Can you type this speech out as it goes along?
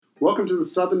Welcome to the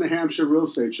Southern New Hampshire Real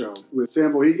Estate Show with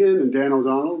Sam Bohegan and Dan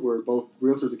O'Donnell. We're both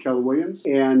realtors at Keller Williams,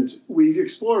 and we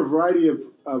explore a variety of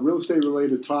real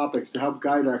estate-related topics to help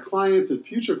guide our clients and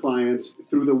future clients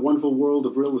through the wonderful world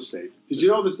of real estate. Did you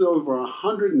know there's over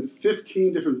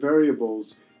 115 different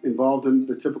variables involved in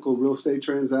the typical real estate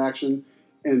transaction,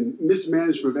 and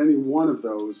mismanagement of any one of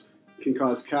those can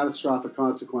cause catastrophic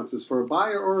consequences for a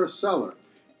buyer or a seller.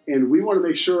 And we want to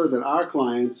make sure that our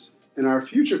clients and our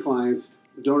future clients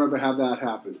don't ever have that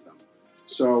happen to them.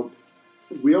 So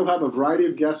we'll have a variety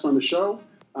of guests on the show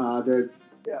that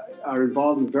are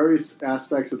involved in various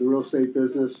aspects of the real estate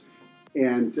business,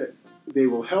 and they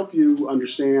will help you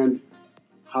understand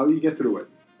how you get through it,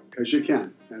 because you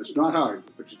can. And it's not hard,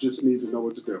 but you just need to know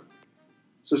what to do.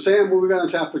 So Sam, what we got on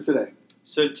tap for today?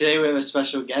 So today we have a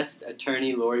special guest,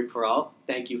 attorney Lori Peralt.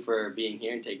 Thank you for being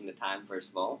here and taking the time, first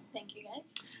of all. Thank you, guys.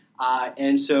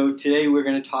 And so today we're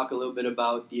going to talk a little bit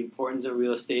about the importance of a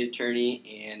real estate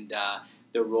attorney and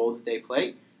the role that they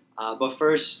play. But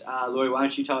first, Lori, why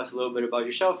don't you tell us a little bit about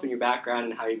yourself and your background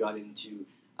and how you got into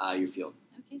your field?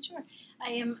 Okay, sure.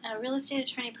 I am a real estate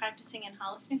attorney practicing in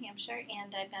Hollis, New Hampshire,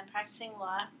 and I've been practicing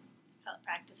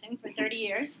for 30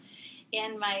 years.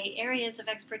 And my areas of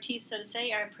expertise, so to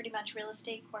say, are pretty much real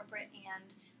estate, corporate,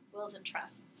 and wills and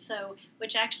trusts. So,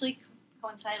 which actually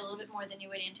coincide a little bit more than you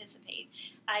would anticipate.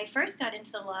 I first got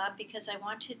into the law because I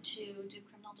wanted to do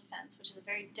criminal defense, which is a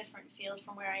very different field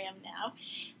from where I am now.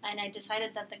 And I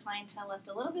decided that the clientele left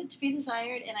a little bit to be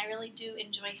desired, and I really do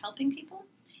enjoy helping people.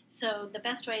 So the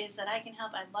best way is that I can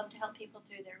help. I'd love to help people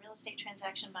through their real estate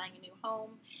transaction, buying a new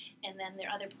home, and then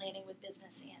their other planning with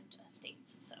business and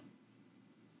estates. So.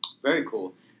 Very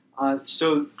cool.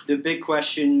 So the big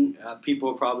question people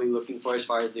are probably looking for as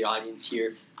far as the audience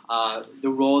here, the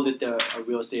role that a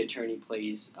real estate attorney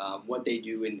plays, what they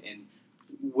do, and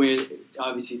where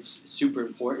obviously it's super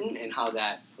important, and how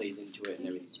that plays into it and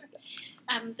everything like that.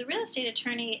 The real estate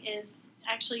attorney is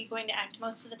actually going to act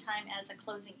most of the time as a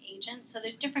closing agent. So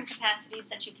there's different capacities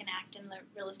that you can act in the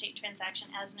real estate transaction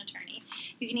as an attorney.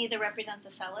 You can either represent the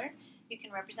seller, you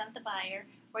can represent the buyer,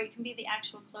 or you can be the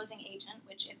actual closing agent,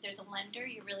 which if there's a lender,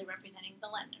 you're really representing the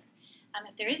lender.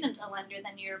 If there isn't a lender,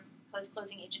 then you're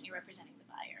closing agent, you're representing the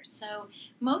buyer. So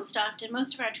most often,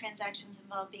 most of our transactions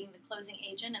involve being the closing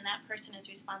agent, and that person is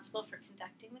responsible for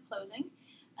conducting the closing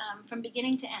from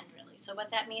beginning to end, really. So what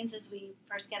that means is we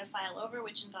first get a file over,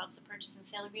 which involves the purchase and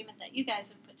sale agreement that you guys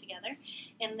have put together,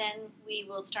 and then we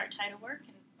will start title work.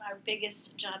 And our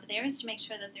biggest job there is to make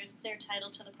sure that there's clear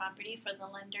title to the property for the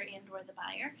lender and or the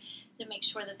buyer, to make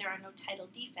sure that there are no title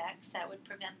defects that would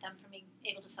prevent them from being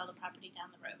able to sell the property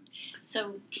down the road.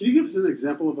 So, can you give us an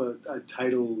example of a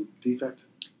title defect?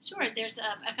 Sure. There's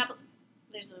a couple.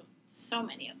 There's so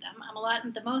many of them.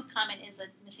 The most common is a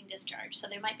missing discharge. So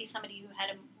there might be somebody who had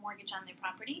a mortgage on their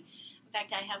property. In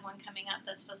fact, I have one coming up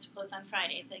that's supposed to close on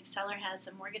Friday. The seller has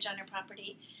a mortgage on her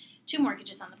property, 2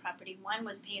 mortgages on the property. One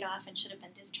was paid off and should have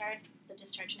been discharged. The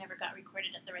discharge never got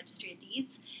recorded at the Registry of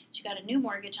Deeds. She got a new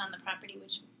mortgage on the property,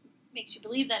 which makes you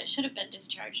believe that it should have been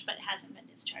discharged, but it hasn't been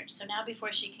discharged. So now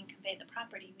before she can convey the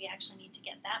property, we actually need to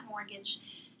get that mortgage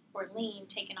or lien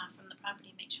taken off from the property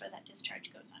and make sure that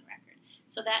discharge goes on record.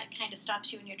 So that kind of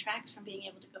stops you in your tracks from being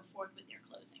able to go forward with your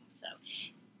closing. So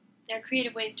there are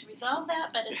creative ways to resolve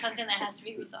that, but it's something that has to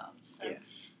be resolved. So. Yeah.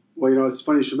 Well, it's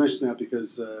funny you should mention that,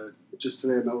 because just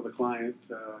today I met with a client,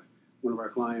 one of our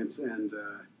clients, and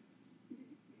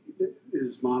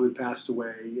his mom had passed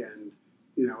away, and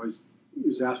he was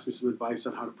asking me some advice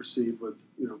on how to proceed with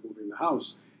moving the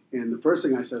house. And the first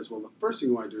thing I said is, well, the first thing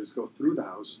you want to do is go through the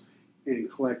house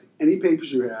and collect any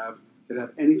papers you have that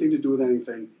have anything to do with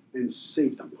anything and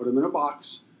save them. Put them in a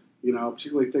box,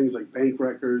 particularly things like bank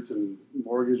records and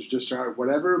mortgage discharge,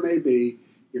 whatever it may be.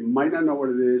 You might not know what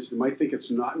it is. You might think it's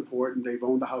not important. They've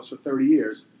owned the house for 30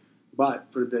 years. But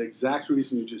for the exact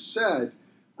reason you just said,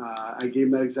 I gave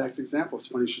them that exact example. It's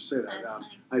funny you should say that.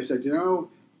 I said,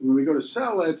 when we go to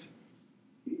sell it,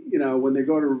 when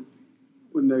they're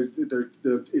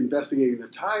investigating the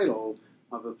title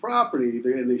of the property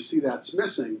and they see that's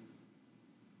missing,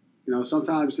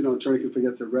 sometimes, attorney can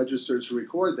forget to register to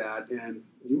record that, and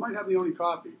you might have the only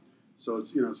copy. So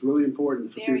it's really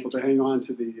important for people to hang on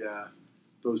to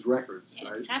those records. Yeah,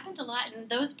 right? It's happened a lot, and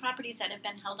those properties that have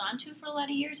been held onto for a lot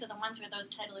of years are the ones where those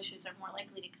title issues are more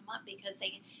likely to come up, because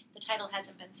the title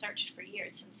hasn't been searched for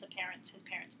years since his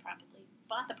parents probably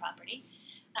bought the property.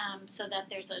 So that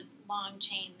there's a long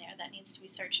chain there that needs to be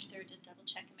searched through to double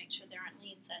check and make sure there aren't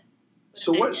liens that.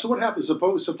 So what happens?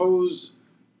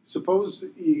 Suppose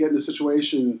you get in a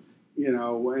situation, and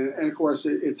of course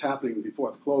it's happening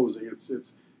before the closing. It's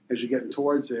as you're getting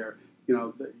towards there,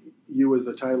 you as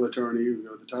the title attorney,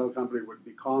 the title company would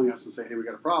be calling us and say, hey, we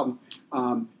got a problem.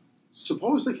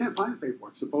 Suppose they can't find the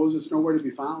paperwork. Suppose it's nowhere to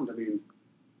be found. I mean,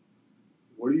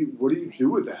 what do you do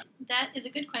with that? That is a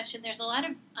good question. There's a lot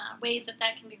of ways that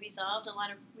can be resolved, a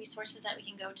lot of resources that we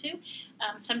can go to.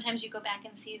 Sometimes you go back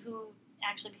and see who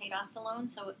actually paid off the loan.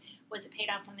 So was it paid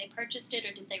off when they purchased it,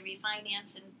 or did they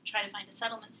refinance, and try to find a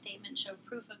settlement statement, show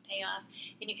proof of payoff,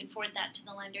 and you can forward that to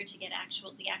the lender to get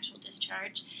the actual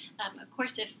discharge. Of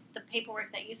course, if the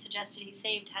paperwork that you suggested he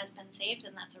saved has been saved,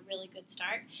 then that's a really good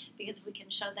start, because if we can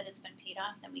show that it's been paid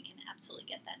off, then we can absolutely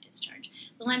get that discharge.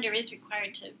 The lender is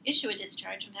required to issue a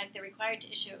discharge. In fact, they're required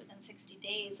to issue it within 60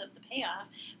 days of the payoff,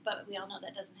 but we all know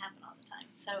that doesn't happen all the time.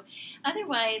 So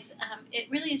otherwise, it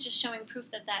really is just showing proof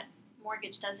that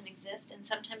mortgage doesn't exist, and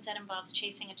sometimes that involves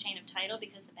chasing a chain of title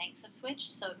because the banks have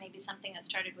switched. So it may be something that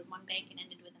started with one bank and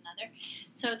ended with another.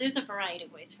 So there's a variety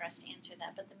of ways for us to answer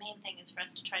that, but the main thing is for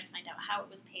us to try to find out how it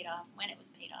was paid off, when it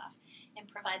was paid off, and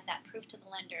provide that proof to the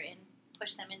lender and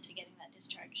push them into getting that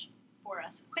discharge for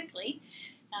us quickly.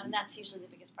 That's usually the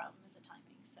biggest problem, is the timing.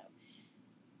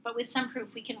 But with some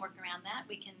proof, we can work around that.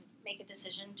 We can make a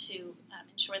decision to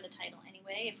insure the title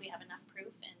anyway if we have enough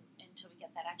proof, and until we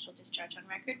get that actual discharge on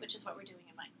record, which is what we're doing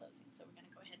in my closing. So we're going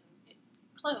to go ahead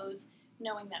and close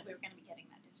knowing that we're going to be getting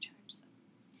that discharge. So.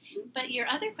 But your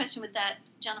other question with that,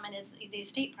 gentleman, is the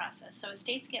estate process. So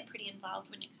estates get pretty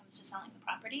involved when it comes to selling the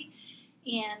property,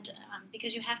 and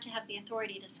because you have to have the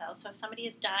authority to sell. So if somebody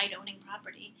has died owning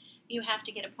property, you have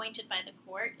to get appointed by the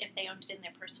court, if they owned it in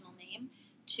their personal name,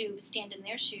 to stand in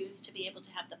their shoes to be able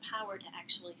to have the power to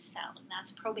actually sell, and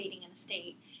that's probating an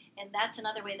estate. And that's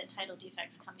another way that title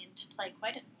defects come into play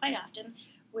quite often,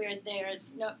 where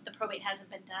the probate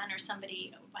hasn't been done, or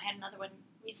I had another one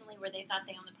recently where they thought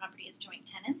they owned the property as joint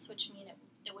tenants, which mean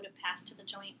it would have passed to the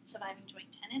surviving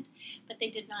joint tenant, but they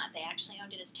did not. They actually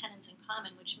owned it as tenants in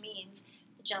common, which means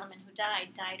the gentleman who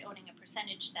died owning a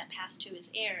percentage that passed to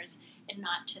his heirs and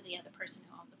not to the other person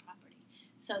who owned the property.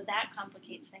 So that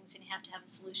complicates things, and you have to have a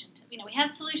solution to. We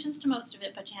have solutions to most of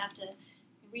it, but you have to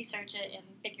research it and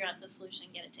figure out the solution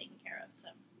and get it taken care of.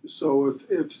 So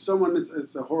if someone,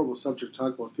 it's a horrible subject to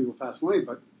talk about people passing away,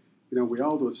 but we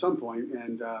all do at some point.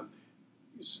 And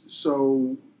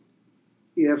so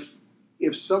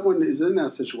if someone is in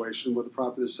that situation where the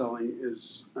property they're selling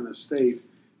is an estate,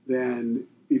 then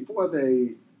before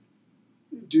they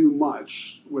do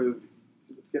much with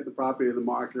get the property in the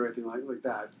market or anything like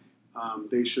that,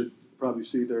 they should probably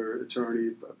see their attorney,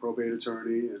 a probate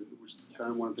attorney, and which is kind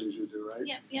of one of the things you do, right?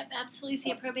 Yep, absolutely. See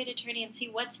a probate attorney and see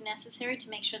what's necessary to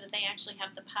make sure that they actually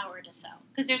have the power to sell.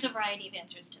 Because there's a variety of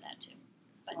answers to that too.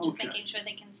 But just making sure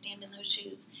they can stand in those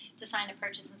shoes to sign a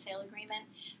purchase and sale agreement.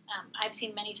 I've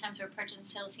seen many times where a purchase and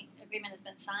sale agreement has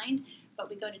been signed, but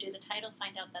we go to do the title,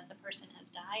 find out that the person has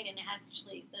died, and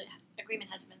the agreement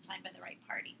hasn't been signed by the right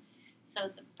party. So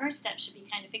the first step should be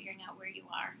kind of figuring out where you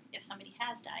are if somebody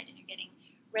has died and you're getting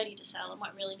ready to sell, and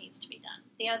what really needs to be done.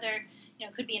 The other,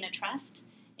 could be in a trust,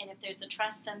 and if there's a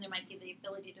trust, then there might be the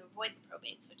ability to avoid the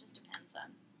probate. So it just depends on.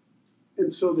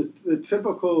 And so the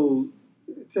typical.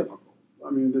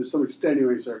 There's some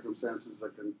extenuating circumstances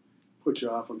that can put you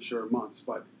off, I'm sure, months.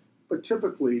 But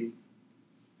typically,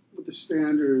 with the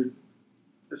standard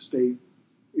estate,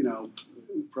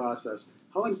 process,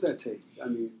 how long does that take?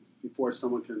 Before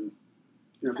someone can,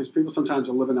 because people sometimes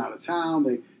are living out of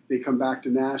town, they come back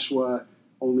to Nashua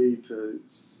only to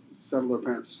settle their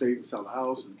parents' estate and sell the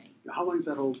house. And how long does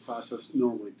that whole process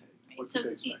normally take? What's the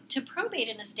big expect? To probate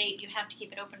an estate, you have to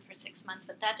keep it open for 6 months,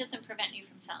 but that doesn't prevent you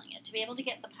from selling it. To be able to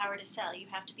get the power to sell, you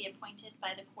have to be appointed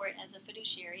by the court as a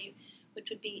fiduciary, which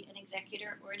would be an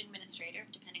executor or an administrator,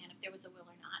 depending on if there was a will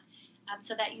or not,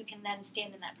 so that you can then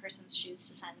stand in that person's shoes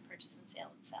to sign the purchase and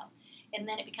sale and sell. And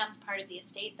then it becomes part of the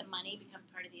estate. The money becomes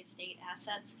part of the estate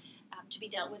assets to be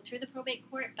dealt with through the probate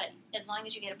court. But as long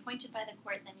as you get appointed by the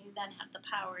court, then you then have the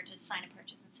power to sign a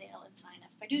purchase and sale and sign a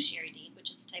fiduciary deed,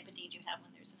 which is the type of deed you have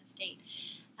when there's an estate.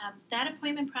 That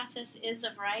appointment process is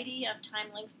a variety of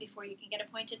time lengths before you can get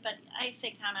appointed, but I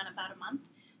say count on about a month.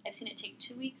 I've seen it take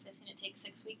 2 weeks. I've seen it take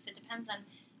 6 weeks. It depends on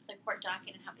the court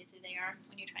docket and how busy they are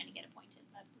when you're trying to get appointed.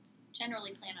 But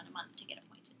generally plan on a month to get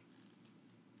appointed.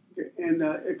 Okay. And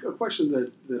a question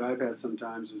that I've had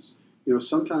sometimes is,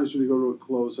 sometimes when you go to a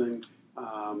closing,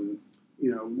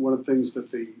 one of the things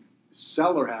that the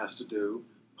seller has to do,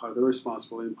 part of their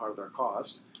responsibility and part of their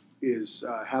cost, is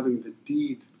having the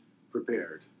deed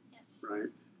prepared. Yes. Right?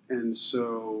 And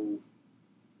so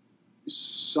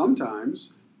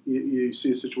sometimes you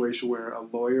see a situation where a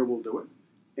lawyer will do it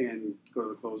and go to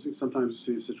the closing. Sometimes you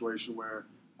see a situation where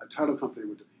a title company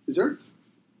would do it.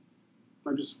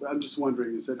 I'm just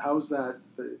wondering, how's that?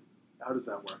 how does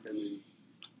that work? I mean,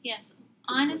 Yes,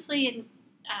 honestly,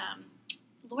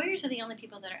 lawyers are the only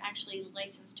people that are actually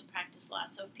licensed to practice law.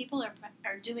 So if people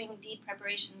are doing deed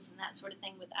preparations and that sort of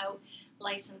thing without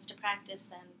license to practice,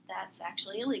 then that's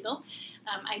actually illegal.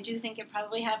 I do think it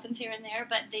probably happens here and there,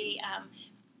 but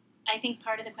I think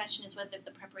part of the question is whether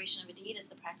the preparation of a deed is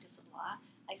the practice of law.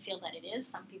 I feel that it is.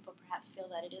 Some people perhaps feel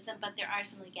that it isn't, but there are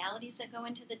some legalities that go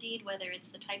into the deed, whether it's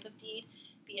the type of deed,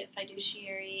 be it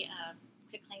fiduciary,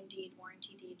 quitclaim deed,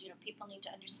 warranty deed. People need to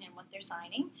understand what they're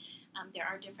signing. There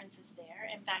are differences there.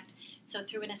 In fact, so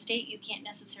through an estate, you can't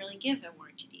necessarily give a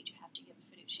warranty deed. You have to give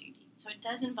a fiduciary deed. So it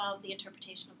does involve the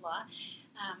interpretation of law.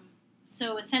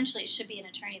 So essentially, it should be an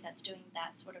attorney that's doing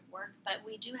that sort of work. But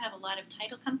we do have a lot of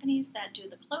title companies that do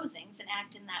the closings and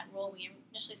act in that role we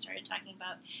initially started talking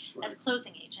about as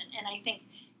closing agent. And I think,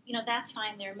 that's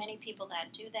fine. There are many people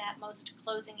that do that. Most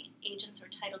closing agents or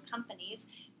title companies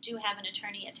do have an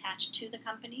attorney attached to the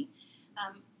company.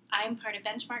 I'm part of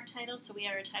Benchmark Title, so we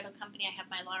are a title company. I have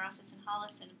my law office in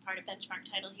Hollis and part of Benchmark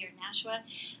Title here in Nashua.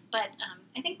 But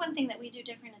I think one thing that we do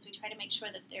different is we try to make sure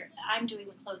that I'm doing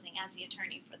the closing as the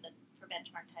attorney for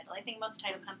Benchmark Title. I think most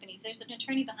title companies, there's an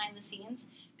attorney behind the scenes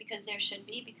because there should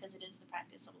be, because it is the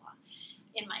practice of law,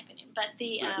 in my opinion. But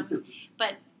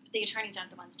the attorneys aren't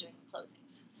the ones doing the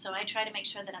closings. So I try to make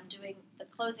sure that I'm doing the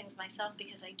closings myself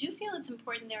because I do feel it's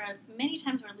important. There are many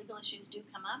times where legal issues do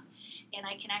come up, and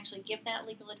I can actually give that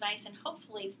legal advice and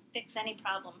hopefully fix any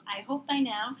problem. I hope by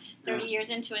now, 30 years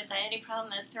into it, that any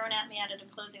problem that's thrown at me out of a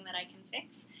closing that I can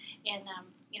fix and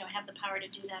have the power to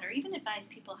do that, or even advise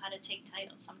people how to take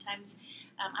title. Sometimes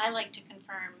I like to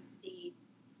confirm the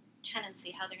tenancy,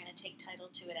 how they're going to take title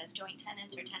to it as joint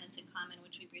tenants or tenants in common,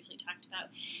 which we briefly talked about.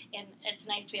 And it's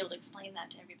nice to be able to explain that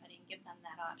to everybody and give them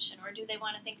that option. Or do they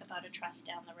want to think about a trust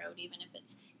down the road, even if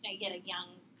it's, you get a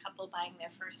young couple buying their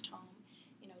first home,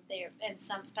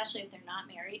 especially if they're not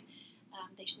married,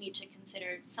 they should need to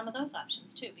consider some of those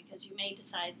options too, because you may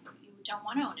decide you don't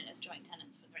want to own it as joint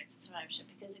tenants with rights of survivorship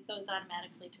because it goes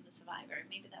automatically to the survivor.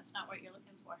 Maybe that's not what you're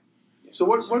looking for. So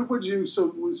what would you,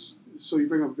 so you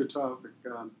bring up a good topic.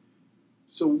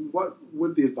 So what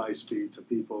would the advice be to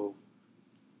people?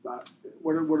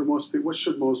 What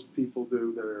should most people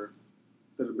do that are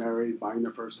married, buying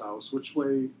their first house? What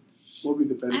would be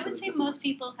the benefit? I would say most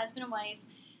people, husband and wife,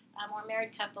 or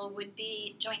married couple, would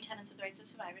be joint tenants with rights of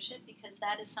survivorship because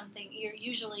that is something you're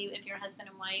usually, if you're a husband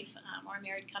and wife or a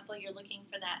married couple, you're looking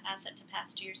for that asset to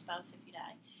pass to your spouse if you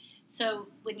die. So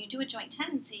when you do a joint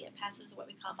tenancy, it passes what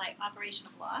we call by operation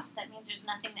of law. That means there's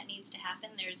nothing that needs to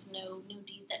happen. There's no new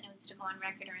deed that needs to go on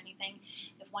record or anything.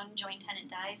 If one joint tenant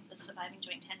dies, the surviving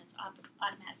joint tenant's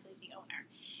automatically the owner.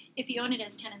 If you own it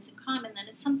as tenants in common,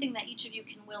 then it's something that each of you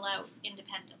can will out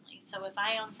independently. So if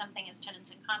I own something as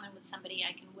tenants in common with somebody,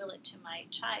 I can will it to my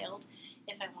child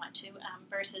if I want to,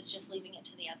 versus just leaving it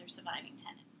to the other surviving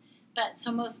tenant. But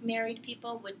so most married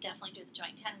people would definitely do the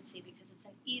joint tenancy because it's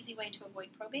an easy way to avoid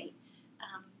probate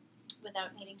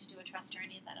without needing to do a trust or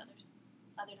any of that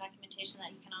other documentation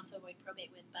that you can also avoid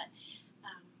probate with. But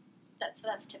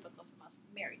that's typical for most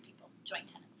married people, joint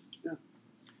tenants. Yeah.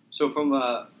 So from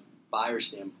a buyer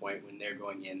standpoint, when they're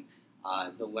going in,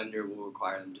 the lender will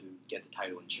require them to get the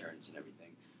title insurance and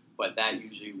everything, but that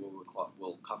usually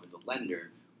will cover the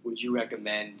lender. Would you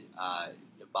recommend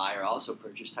the buyer also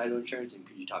purchase title insurance, and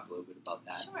could you talk a little bit about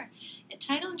that? Sure.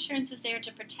 Title insurance is there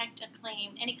to protect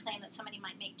any claim that somebody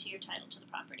might make to your title to the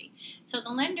property. So the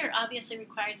lender obviously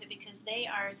requires it because they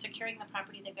are securing the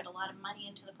property. They've got a lot of money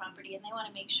into the property, and they want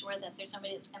to make sure that there's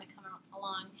somebody that's going to come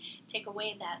along, take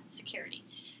away that security.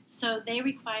 So they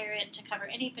require it to cover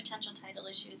any potential title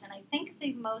issues. And I think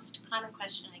the most common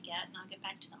question I get, and I'll get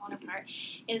back to the owner part,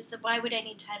 is why would I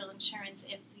need title insurance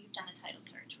if you've done a title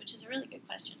search? Which is a really good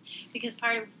question because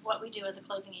part of what we do as a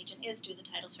closing agent is do the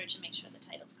title search and make sure the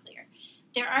title's clear.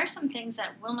 There are some things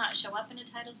that will not show up in a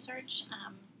title search,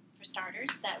 for starters,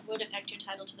 that would affect your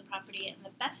title to the property. And the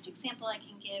best example I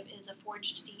can give is a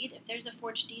forged deed. If there's a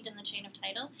forged deed in the chain of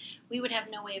title, we would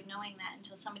have no way of knowing that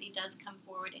until somebody does come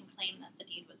forward and claim that the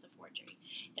deed was a forgery.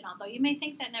 And although you may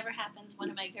think that never happens,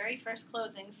 one of my very first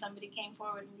closings, somebody came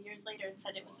forward years later and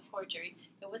said it was a forgery.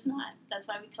 It was not. That's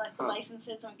why we collect the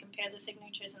licenses and we compare the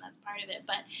signatures, and that's part of it.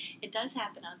 But it does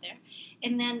happen out there.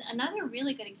 And then another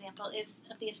really good example is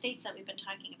of the estates that we've been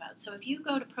talking about. So if you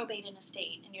go to probate an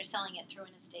estate and you're selling it through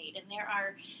an estate, and there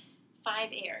are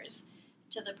 5 heirs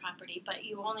to the property, but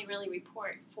you only really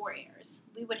report 4 heirs,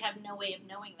 we would have no way of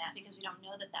knowing that because we don't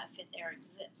know that 5th heir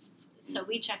exists. So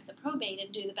we check the probate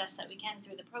and do the best that we can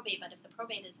through the probate, but if the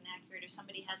probate is inaccurate or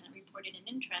somebody hasn't reported an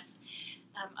interest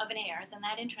of an heir, then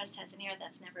that interest has an heir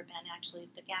that's never been, actually,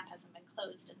 the gap hasn't been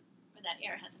closed, and or that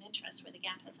heir has an interest where the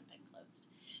gap hasn't been closed.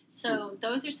 So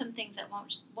those are some things that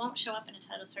won't show up in a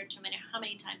title search no matter how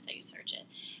many times that you search it.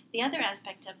 The other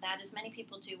aspect of that is many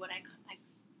people do what I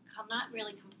call not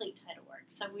really complete title work.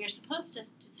 So we are supposed to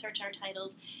search our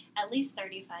titles at least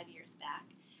 35 years back,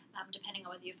 depending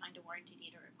on whether you find a warranty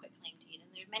deed or a quitclaim deed. And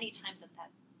there are many times that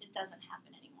it doesn't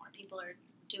happen anymore. People are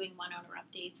doing one-owner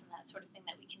updates and that sort of thing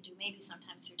that we can do maybe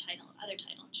sometimes through other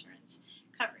title insurance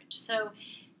coverage. So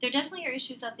there definitely are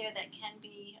issues out there that can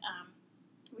be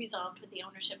resolved with the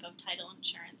ownership of title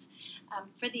insurance.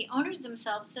 For the owners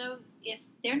themselves, though, if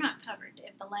they're not covered,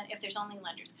 if there's only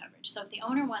lender's coverage, so if the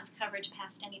owner wants coverage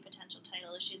past any potential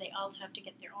title issue, they also have to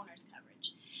get their owner's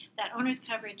coverage. That owner's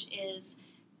coverage is,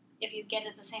 if you get it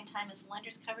at the same time as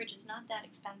lender's coverage, is not that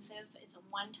expensive. It's a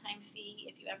one-time fee.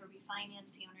 If you ever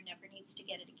refinance, the owner never needs to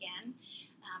get it again.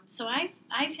 So I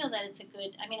feel that it's a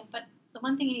good, but the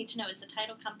one thing you need to know is the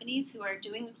title companies who are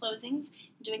doing the closings,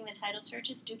 doing the title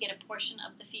searches, do get a portion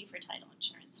of the fee for title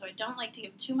insurance. So I don't like to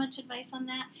give too much advice on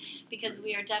that because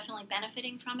we are definitely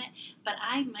benefiting from it. But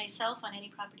I myself, on any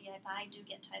property I buy, do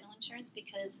get title insurance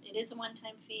because it is a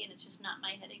one-time fee and it's just not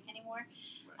my headache anymore.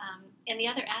 And the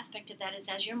other aspect of that is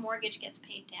as your mortgage gets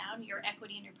paid down, your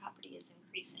equity in your property is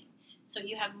increasing. So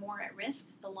you have more at risk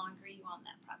the longer you own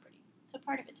that property. So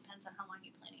part of it depends on how long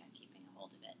you're planning on keeping a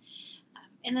hold of it.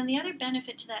 And then the other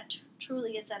benefit to that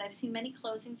truly is that I've seen many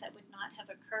closings that would not have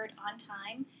occurred on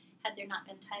time had there not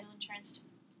been title insurance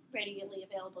readily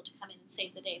available to come in and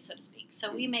save the day, so to speak.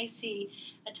 So we may see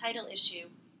a title issue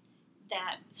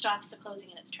that stops the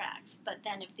closing in its tracks. But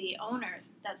then if the owner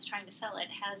that's trying to sell it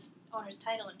has owner's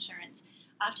title insurance,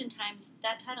 oftentimes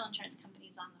that title insurance company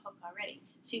is on the hook already.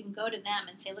 So you can go to them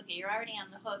and say, look, you're already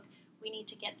on the hook. We need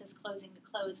to get this closing to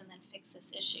close and then fix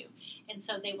this issue. And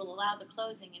so they will allow the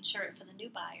closing, insure it for the new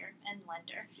buyer and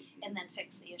lender, and then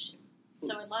fix the issue.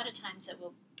 So a lot of times it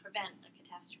will prevent a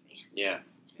catastrophe. Yeah.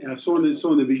 Yeah. So in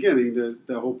the beginning,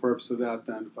 the whole purpose of that,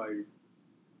 then, if I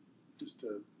just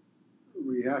to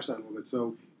rehash that a little bit.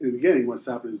 So in the beginning, what's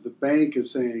happening is the bank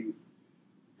is saying,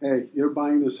 "Hey, you're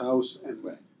buying this house,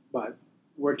 but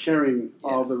we're carrying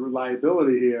all the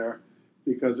liability here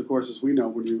because, of course, as we know,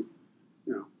 when you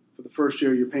for the first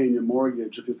year you're paying your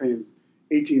mortgage. If you're paying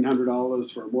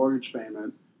 $1,800 for a mortgage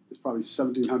payment, it's probably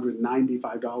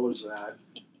 $1,795 of that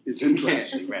is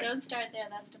interest." Listen, don't start there.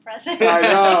 That's depressing.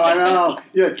 I know.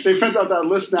 Yeah, they print out that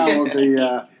list now of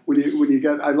the when you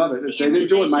get. I love it. They didn't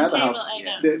do it in my other house.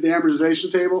 The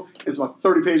amortization table. It's about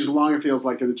 30 pages long. It feels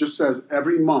like, and it just says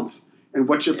every month and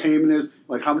what your payment is,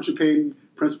 like how much you paid in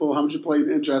principal, how much you paid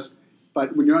in interest.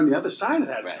 But when you're on the other side of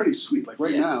that, it's pretty sweet. Like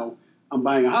right now, I'm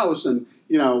buying a house, and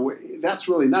that's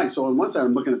really nice. So on one side,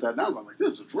 I'm looking at that now, going like,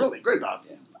 "This is really great." I'm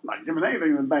not giving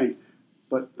anything to the bank.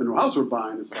 But the new house we're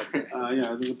buying, it's like,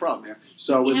 there's a problem here.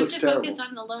 So it looks terrible. You have to focus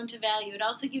on the loan to value. It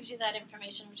also gives you that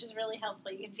information, which is really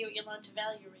helpful. You can see what your loan to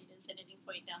value rate is at any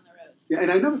point down the road. Yeah,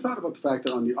 and I never thought about the fact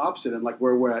that on the opposite end, like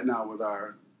where we're at now with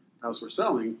our house we're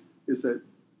selling, is that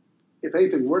if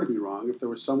anything were to be wrong, if there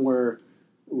was somewhere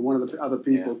one of the other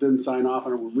people didn't sign off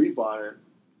on it when we bought it,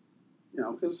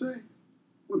 because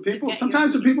when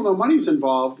people know money's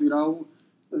involved,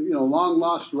 long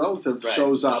lost relative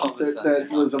shows up that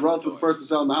was a relative person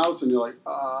selling the house, and you're like,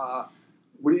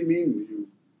 what do you mean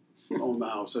you own the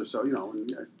house? Or so,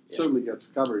 and it certainly gets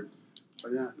covered.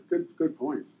 But good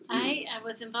point. I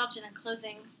was involved in a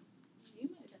closing, you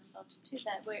might have been involved in too,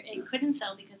 where it couldn't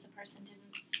sell because the person didn't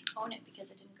own it because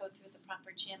it didn't go through the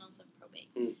proper channels of probate.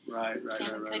 Right.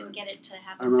 And couldn't get it to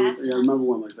happen fast enough. I remember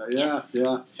one like that.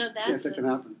 Yeah. So that's that can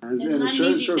happen. And it's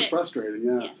it sure is frustrating.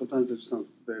 Yeah. Sometimes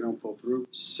they don't pull through.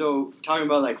 So talking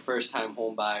about like first-time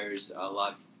home buyers, a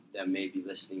lot that may be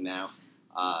listening now,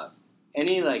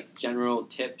 any like general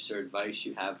tips or advice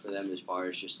you have for them as far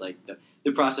as just like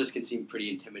the process can seem pretty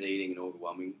intimidating and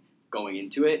overwhelming going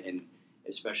into it, and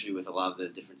especially with a lot of the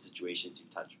different situations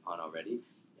you've touched upon already.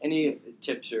 Any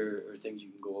tips or things you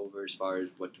can go over as far as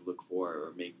what to look for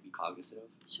or be cognizant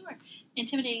of? Sure.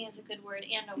 Intimidating is a good word,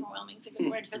 and overwhelming is a good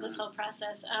word for this whole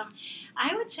process.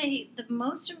 I would say the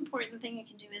most important thing you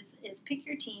can do is pick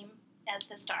your team at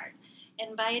the start.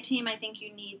 And by a team, I think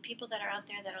you need people that are out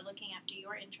there that are looking after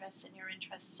your interests and your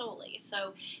interests solely.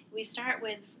 So we start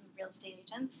with real estate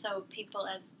agents, so people,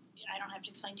 as I don't have to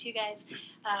explain to you guys,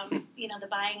 the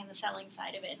buying and the selling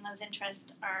side of it, and those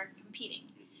interests are competing.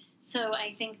 So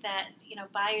I think that,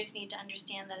 buyers need to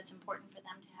understand that it's important for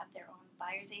them to have their own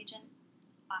buyer's agent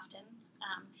often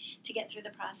to get through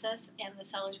the process, and the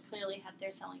sellers clearly have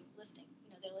their selling listing,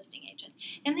 their listing agent.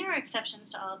 And there are exceptions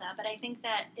to all of that, but I think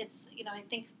that it's, I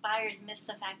think buyers miss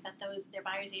the fact that their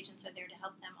buyer's agents are there to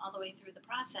help them all the way through the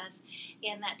process,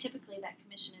 and that typically that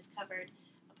commission is covered,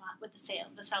 a with the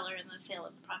seller and the sale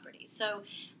of the property. So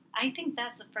I think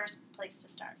that's the first place to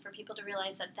start for people to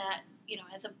realize that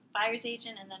as a buyer's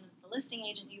agent and then the listing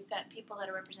agent, you've got people that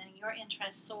are representing your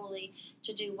interests solely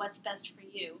to do what's best for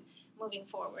you moving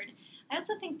forward. I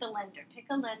also think the lender, pick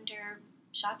a lender,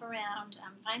 shop around,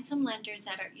 find some lenders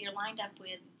that you're lined up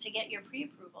with to get your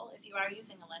pre-approval if you are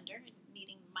using a lender and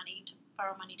needing money to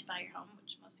borrow money to buy your home,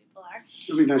 which most people are.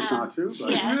 It would be nice not to,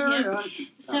 but yeah.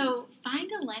 So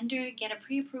find a lender, get a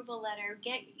pre-approval letter,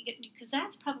 because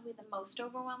that's probably the most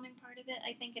overwhelming part of it,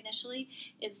 I think, initially,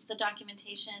 is the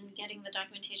documentation, getting the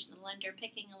documentation to the lender,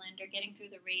 picking a lender, getting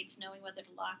through the rates, knowing whether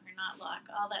to lock or not lock,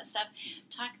 all that stuff.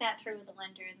 Talk that through with the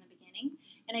lender in the beginning.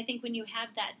 And I think when you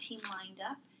have that team lined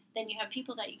up, then you have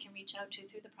people that you can reach out to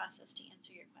through the process to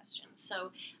answer your questions.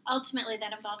 So ultimately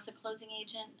that involves a closing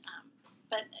agent,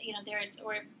 but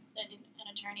or an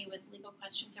attorney with legal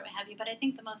questions or what have you. But I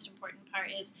think the most important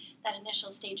part is that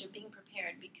initial stage of being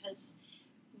prepared, because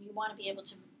you want to be able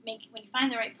to when you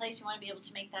find the right place, you want to be able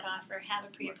to make that offer, have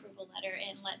a pre-approval letter,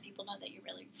 and let people know that you're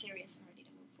really serious and ready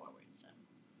to move forward. So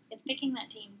it's picking that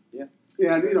team. Yeah.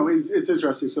 Yeah, and it's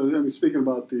interesting. So speaking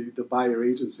about the buyer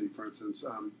agency, for instance,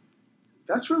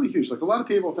 that's really huge. Like a lot of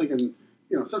people thinking,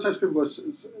 sometimes people go,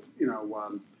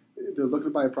 they're looking to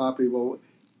buy a property. Well,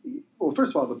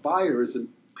 first of all, the buyer isn't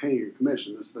paying a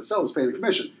commission. The seller's paying the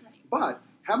commission. Right. But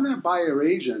having a buyer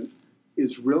agent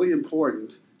is really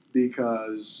important,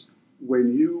 because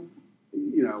when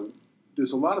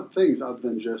there's a lot of things other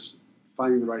than just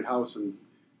finding the right house and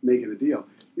making a deal.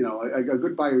 A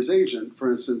good buyer's agent,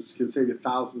 for instance, can save you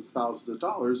thousands of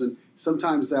dollars, and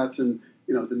sometimes that's in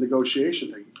the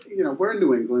negotiation thing. We're in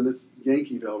New England, it's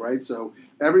Yankeeville, right? So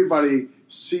everybody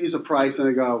sees a price and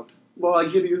they go, well, I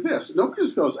give you this. Nobody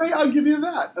just goes, hey, I'll give you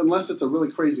that, unless it's a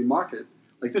really crazy market.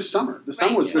 Like this summer. The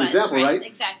summer was a good example, right?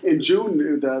 Exactly. In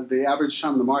June, the average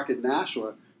time in the market in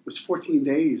Nashua was 14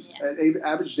 days,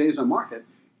 average days on market.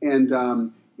 And,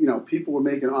 people were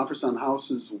making offers on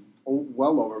houses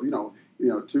well over, $2,000,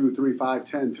 $3,000, $5,000,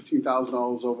 $10,000,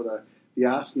 $15,000 over the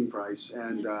asking price.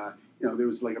 And, there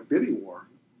was like a bidding war,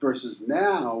 versus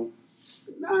now,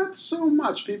 not so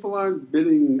much. People aren't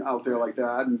bidding out there like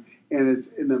that. And it's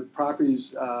in the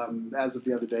properties, as of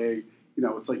the other day,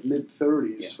 it's like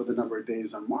mid-30s for the number of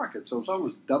days on market. So it's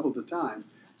almost double the time.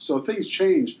 So things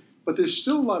change. But there's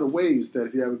still a lot of ways that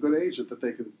if you have a good agent that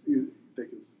they can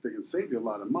save you a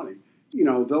lot of money.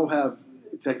 They'll have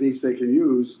techniques they can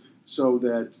use so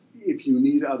that if you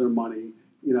need other money,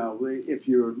 if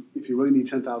you really need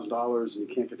 $10,000 and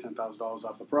you can't get $10,000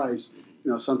 off the price,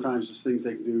 sometimes there's things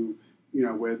they can do,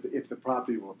 with if the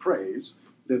property will appraise,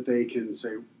 that they can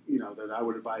say, that I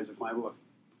would advise a client, look,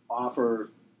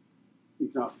 you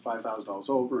can offer $5,000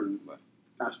 over and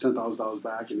ask $10,000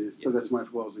 back, and so that's my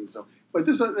closing. So, but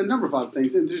there's a number of other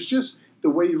things, and there's just the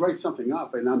way you write something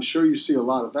up, and I'm sure you see a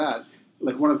lot of that.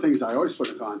 Like one of the things I always put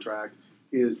in a contract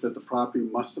is that the property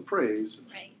must appraise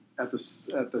at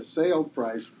the sale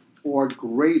price or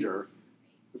greater,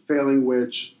 failing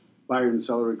which buyer and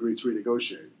seller agree to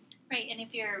renegotiate. Right, and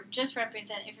if you're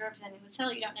representing the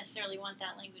seller, you don't necessarily want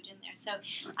that language in there. So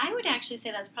I would actually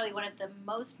say that's probably one of the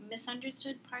most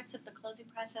misunderstood parts of the closing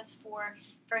process for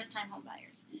first-time home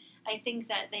buyers. I think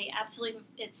that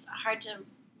it's hard to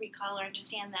recall or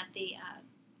understand that the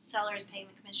seller is paying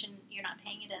the commission, you're not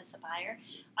paying it as the buyer.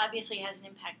 Obviously it has an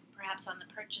impact perhaps on the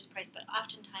purchase price, but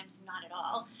oftentimes not at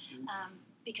all.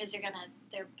 Because they're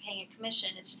paying a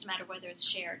commission. It's just a matter of whether it's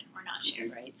shared or not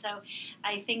shared, right? So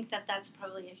I think that that's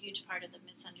probably a huge part of the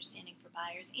misunderstanding for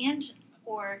buyers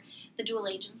or the dual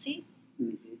agency,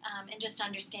 and just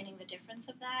understanding the difference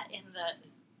of that.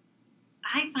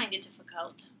 I find it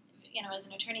difficult, as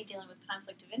an attorney dealing with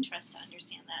conflict of interest, to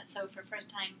understand that. So for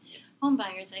first-time home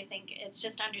buyers, I think it's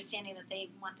just understanding that they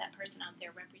want that person out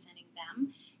there representing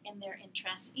them and their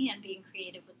interests, and being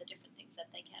creative with the different things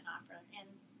that they can offer, and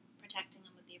protecting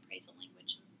them with the appraisal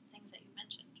language and things that you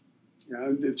mentioned.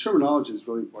 Yeah, the terminology is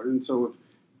really important. So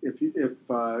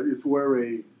if we're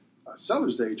a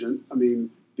seller's agent, I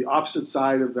mean, the opposite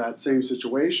side of that same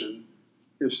situation,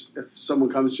 if someone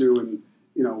comes to you and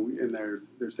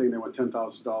they're saying they want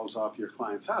 $10,000 off your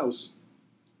client's house,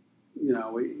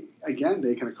 again,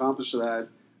 they can accomplish that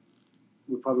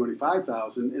with probably only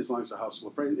 $5,000 as long as the house will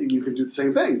appraise. You can do the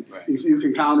same thing. Right. You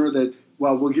can counter that.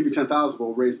 Well, we'll give you $10,000, but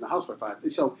we'll raise the house by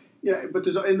 $5,000. So but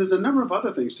there's a number of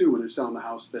other things too when they're selling the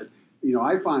house that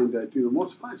I find that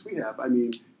most clients we have. I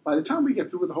mean, by the time we get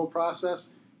through with the whole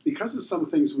process, because of some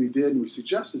things we did and we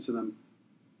suggested to them,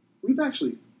 we've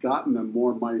actually gotten them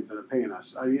more money than they're paying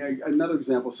us. Another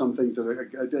example, some things that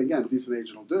again a decent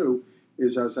agent will do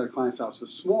is I was at a client's house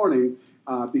this morning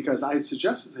because I had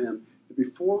suggested to him that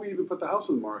before we even put the house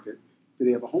on the market, that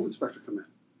they have a home inspector come in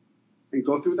and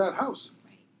go through that house.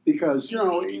 Right. Because,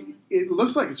 it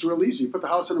looks like it's real easy. You put the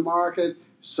house on the market,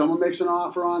 someone makes an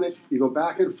offer on it, you go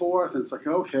back and forth, and it's like,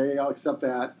 okay, I'll accept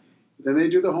that. Then they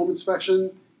do the home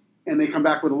inspection, and they come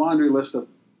back with a laundry list of,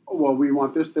 oh, well, we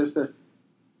want this, this, that.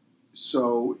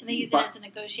 So, and they use it as a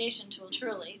negotiation tool,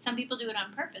 truly. Some people do it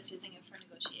on purpose, using it for a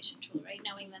negotiation tool, right?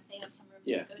 Knowing that they have some room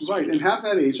to negotiate. Right, and have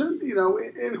that agent,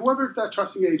 and whoever that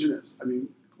trusting agent is. I mean,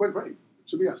 quite great. It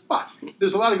should be us. But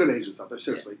there's a lot of good agents out there,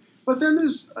 seriously. Yeah. But then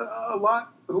there's a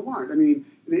lot who aren't. I mean,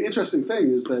 the interesting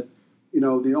thing is that,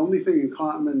 the only thing in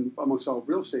common amongst all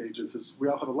real estate agents is we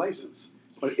all have a license.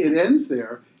 But it ends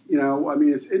there.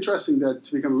 It's interesting that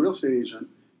to become a real estate agent,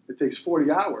 it takes 40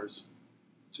 hours.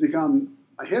 To become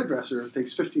a hairdresser, it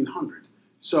takes 1,500.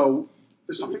 So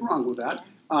there's something wrong with that.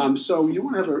 So you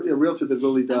want to have a realtor that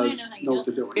really does know what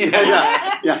they're doing.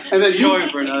 Yeah. And then story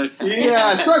for another time.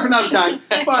 Yeah, story for another time.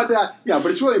 But but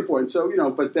it's really important. So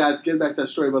but getting back to that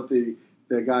story about the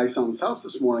guy selling his house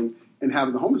this morning and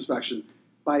having the home inspection,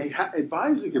 by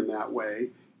advising him that way,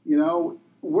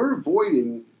 we're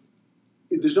avoiding.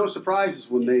 There's no surprises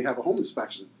when they have a home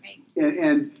inspection. Right.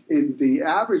 And in the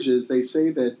averages, they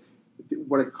say that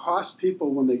what it costs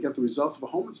people when they get the results of a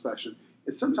home inspection,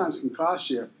 it sometimes can cost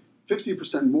you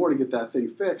 50% more to get that thing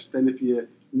fixed than if you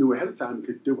knew ahead of time and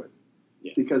could do it.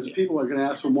 Yeah. Because people are going to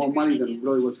ask for more money than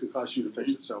really what's going to cost you to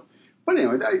fix it. So, but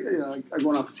anyway, I'm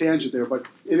going off a tangent there, but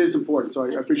it is important. So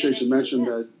I appreciate you mentioned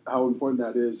that how important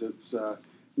that is. It's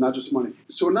not just money.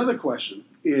 So another question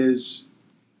is,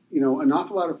 an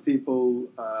awful lot of people,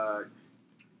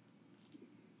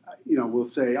 will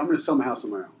say, I'm going to sell my house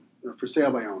on my own, for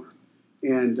sale by owner.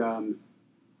 And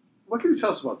what can you tell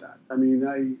us about that? I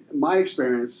mean, my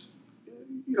experience,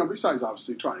 besides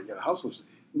obviously trying to get a house listed,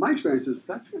 my experience is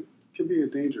can be a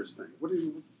dangerous thing. What do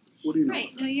you know?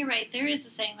 Right. No, you're right. There is a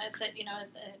saying that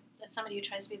somebody who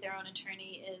tries to be their own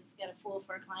attorney is get a fool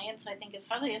for a client. So I think it's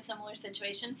probably a similar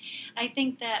situation. I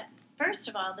think that, first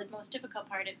of all, the most difficult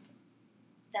part of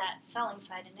that selling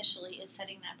side initially is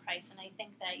setting that price. And I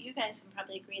think that you guys can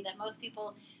probably agree that most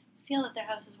people feel that their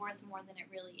house is worth more than it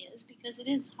really is because it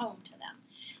is home to them.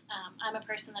 I'm a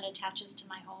person that attaches to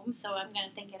my home, so I'm going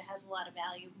to think it has a lot of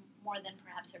value more than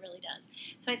perhaps it really does.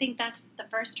 So I think that's the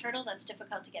first hurdle that's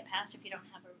difficult to get past if you don't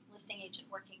have a listing agent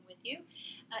working with you.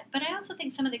 But I also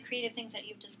think some of the creative things that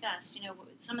you've discussed,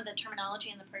 some of the terminology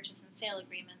in the purchase and sale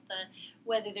agreement,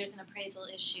 whether there's an appraisal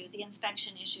issue, the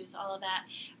inspection issues, all of that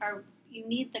you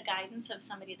need the guidance of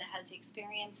somebody that has the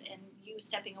experience and you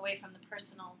stepping away from the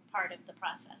personal part of the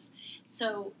process.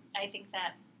 So I think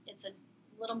that it's a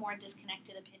little more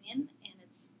disconnected opinion, and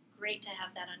it's great to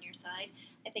have that on your side.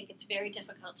 I think it's very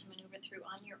difficult to maneuver through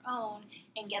on your own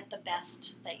and get the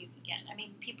best that you can get. I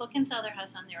mean, people can sell their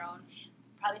house on their own,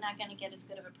 probably not going to get as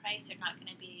good of a price. They're not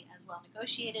going to be as well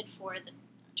negotiated for the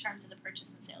terms of the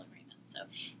purchase and sale agreement. So,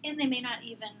 and they may not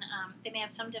even, they may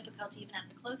have some difficulty even at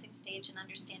the closing stage in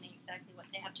understanding exactly what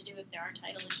they have to do. If there are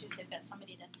title issues, they've got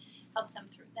somebody to help them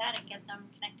through that and get them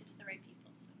connected to the right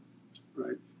people. So.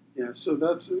 Right. Yeah. So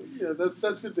that's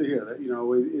good to hear. That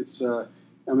it's.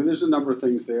 There's a number of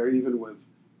things there. Even with,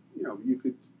 you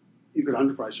could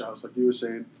underprice your house, like you were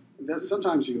saying. That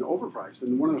sometimes you can overprice,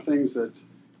 and one of the things that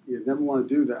you never want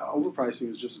to do, that overpricing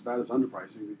is just as bad as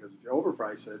underpricing, because if you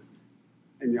overprice it,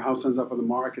 and your house ends up on the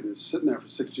market and is sitting there for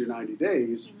 60 or 90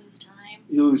 days,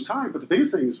 you lose time. But the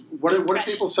biggest thing is, what do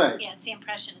people say? Yeah, it's the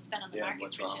impression. It's been on the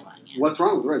market for too long. Yeah. What's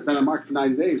wrong with it? Right, it's been on the market for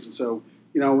 90 days. And so,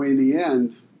 in the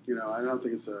end, I don't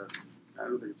think it's a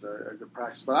good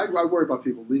practice. But I worry about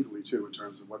people legally, too, in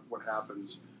terms of what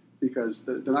happens. Because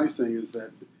the nice thing is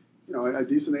that, a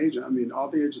decent agent, all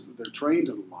the agents, they're trained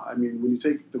in the law. When you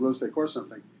take the real estate course and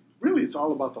everything, really, it's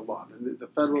all about the law, the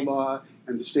federal law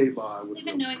and the state law.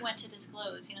 Even knowing what to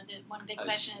disclose. The one big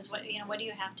question is what do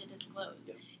you have to disclose?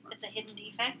 Yeah, right. If it's a hidden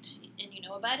defect and you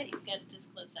know about it, you've got to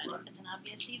disclose that. Right. If it's an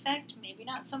obvious defect, maybe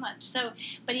not so much. So,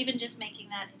 but even just making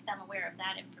them aware of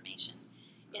that information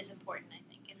is important, I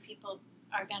think. And people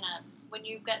are gonna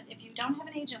if you don't have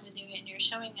an agent with you and you're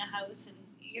showing a house, and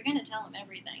you're gonna tell them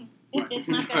everything. Right. It's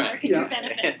not gonna work in your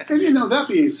benefit. And that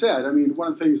being said,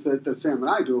 one of the things that Sam and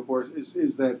I do, of course,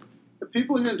 is that if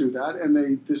people are going to do that, and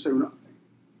they say,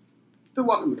 they're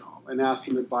welcome to call and ask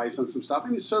some advice on some stuff,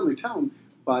 and you certainly tell them.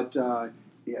 But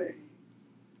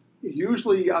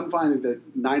usually, I'm finding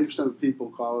that 90% of people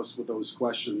call us with those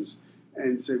questions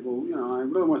and say, well, I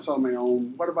really want to sell my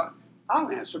own. What about?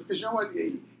 I'll answer, because you know what?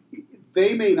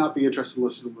 They may not be interested in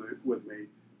listening with me,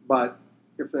 but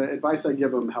if the advice I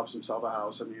give them helps them sell the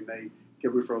house, they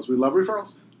give referrals. We love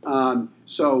referrals.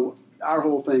 So our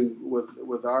whole thing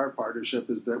with our partnership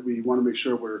is that we want to make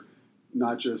sure we're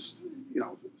not just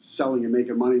selling and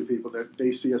making money to people, that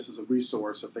they see us as a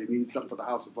resource if they need something for the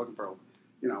house, if looking for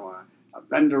a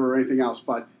vendor or anything else.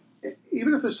 But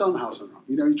even if they're selling the house on their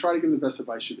own, you try to give them the best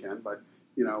advice you can. But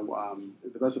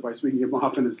the best advice we can give them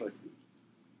often is like,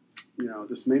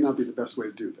 this may not be the best way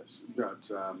to do this.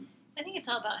 But I think it's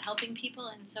all about helping people,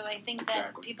 and so I think that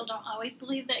Exactly. people don't always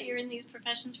believe that you're in these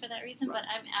professions for that reason, Right. but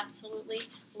I'm absolutely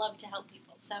love to help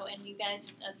people. So, and you guys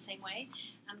are the same way.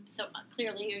 So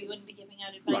clearly you wouldn't be giving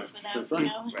out advice Right. without, That's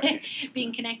right. Right.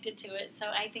 being connected to it. So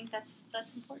I think that's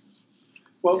important.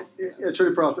 Well,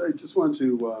 Attorney Peralta, I just wanted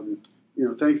to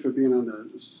thank you for being on the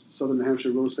Southern New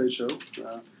Hampshire Real Estate Show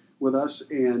with us,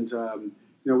 and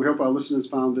we hope our listeners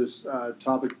found this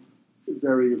topic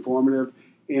very informative.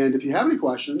 And if you have any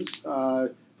questions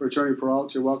for Attorney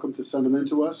Peralta, you're welcome to send them in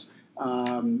to us.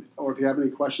 Or if you have any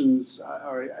questions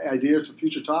or ideas for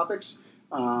future topics,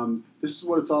 this is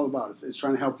what it's all about. It's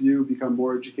trying to help you become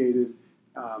more educated,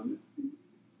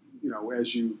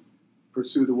 as you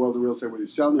pursue the world of real estate, whether you're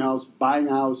selling a house, buying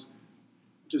a house,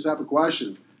 just have a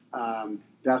question.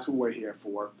 That's what we're here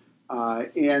for.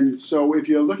 And so if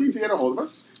you're looking to get a hold of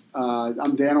us,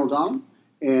 I'm Dan O'Donnell,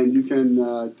 and you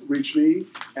can reach me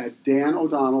at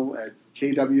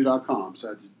danodonnell@kw.com.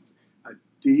 So that's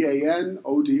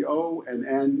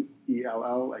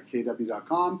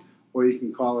DANODONNELL@kw.com, or you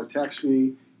can call or text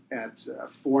me at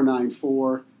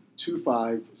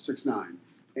 494-2569.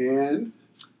 And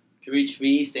You can reach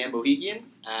me, Sam Bohigian.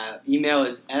 Email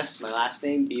is my last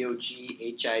name,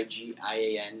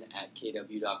 BOGHIGIAN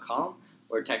 @kw.com,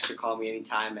 or text or call me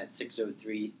anytime at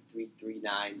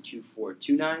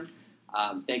 603-339-2429.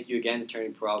 Thank you again, Attorney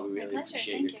Peralta. We really My pleasure.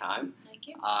 appreciate Thank your you. time. Thank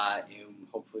you. And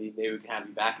hopefully maybe we can have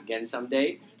you back again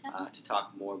someday Anytime. to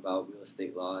talk more about real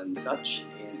estate law and such.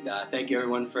 And thank you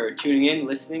everyone for tuning in,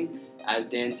 listening. As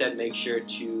Dan said, make sure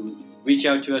to reach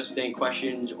out to us with any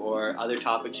questions or other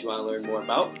topics you want to learn more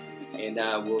about. And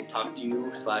we'll talk to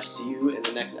you / see you in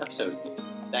the next episode.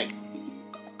 Thanks.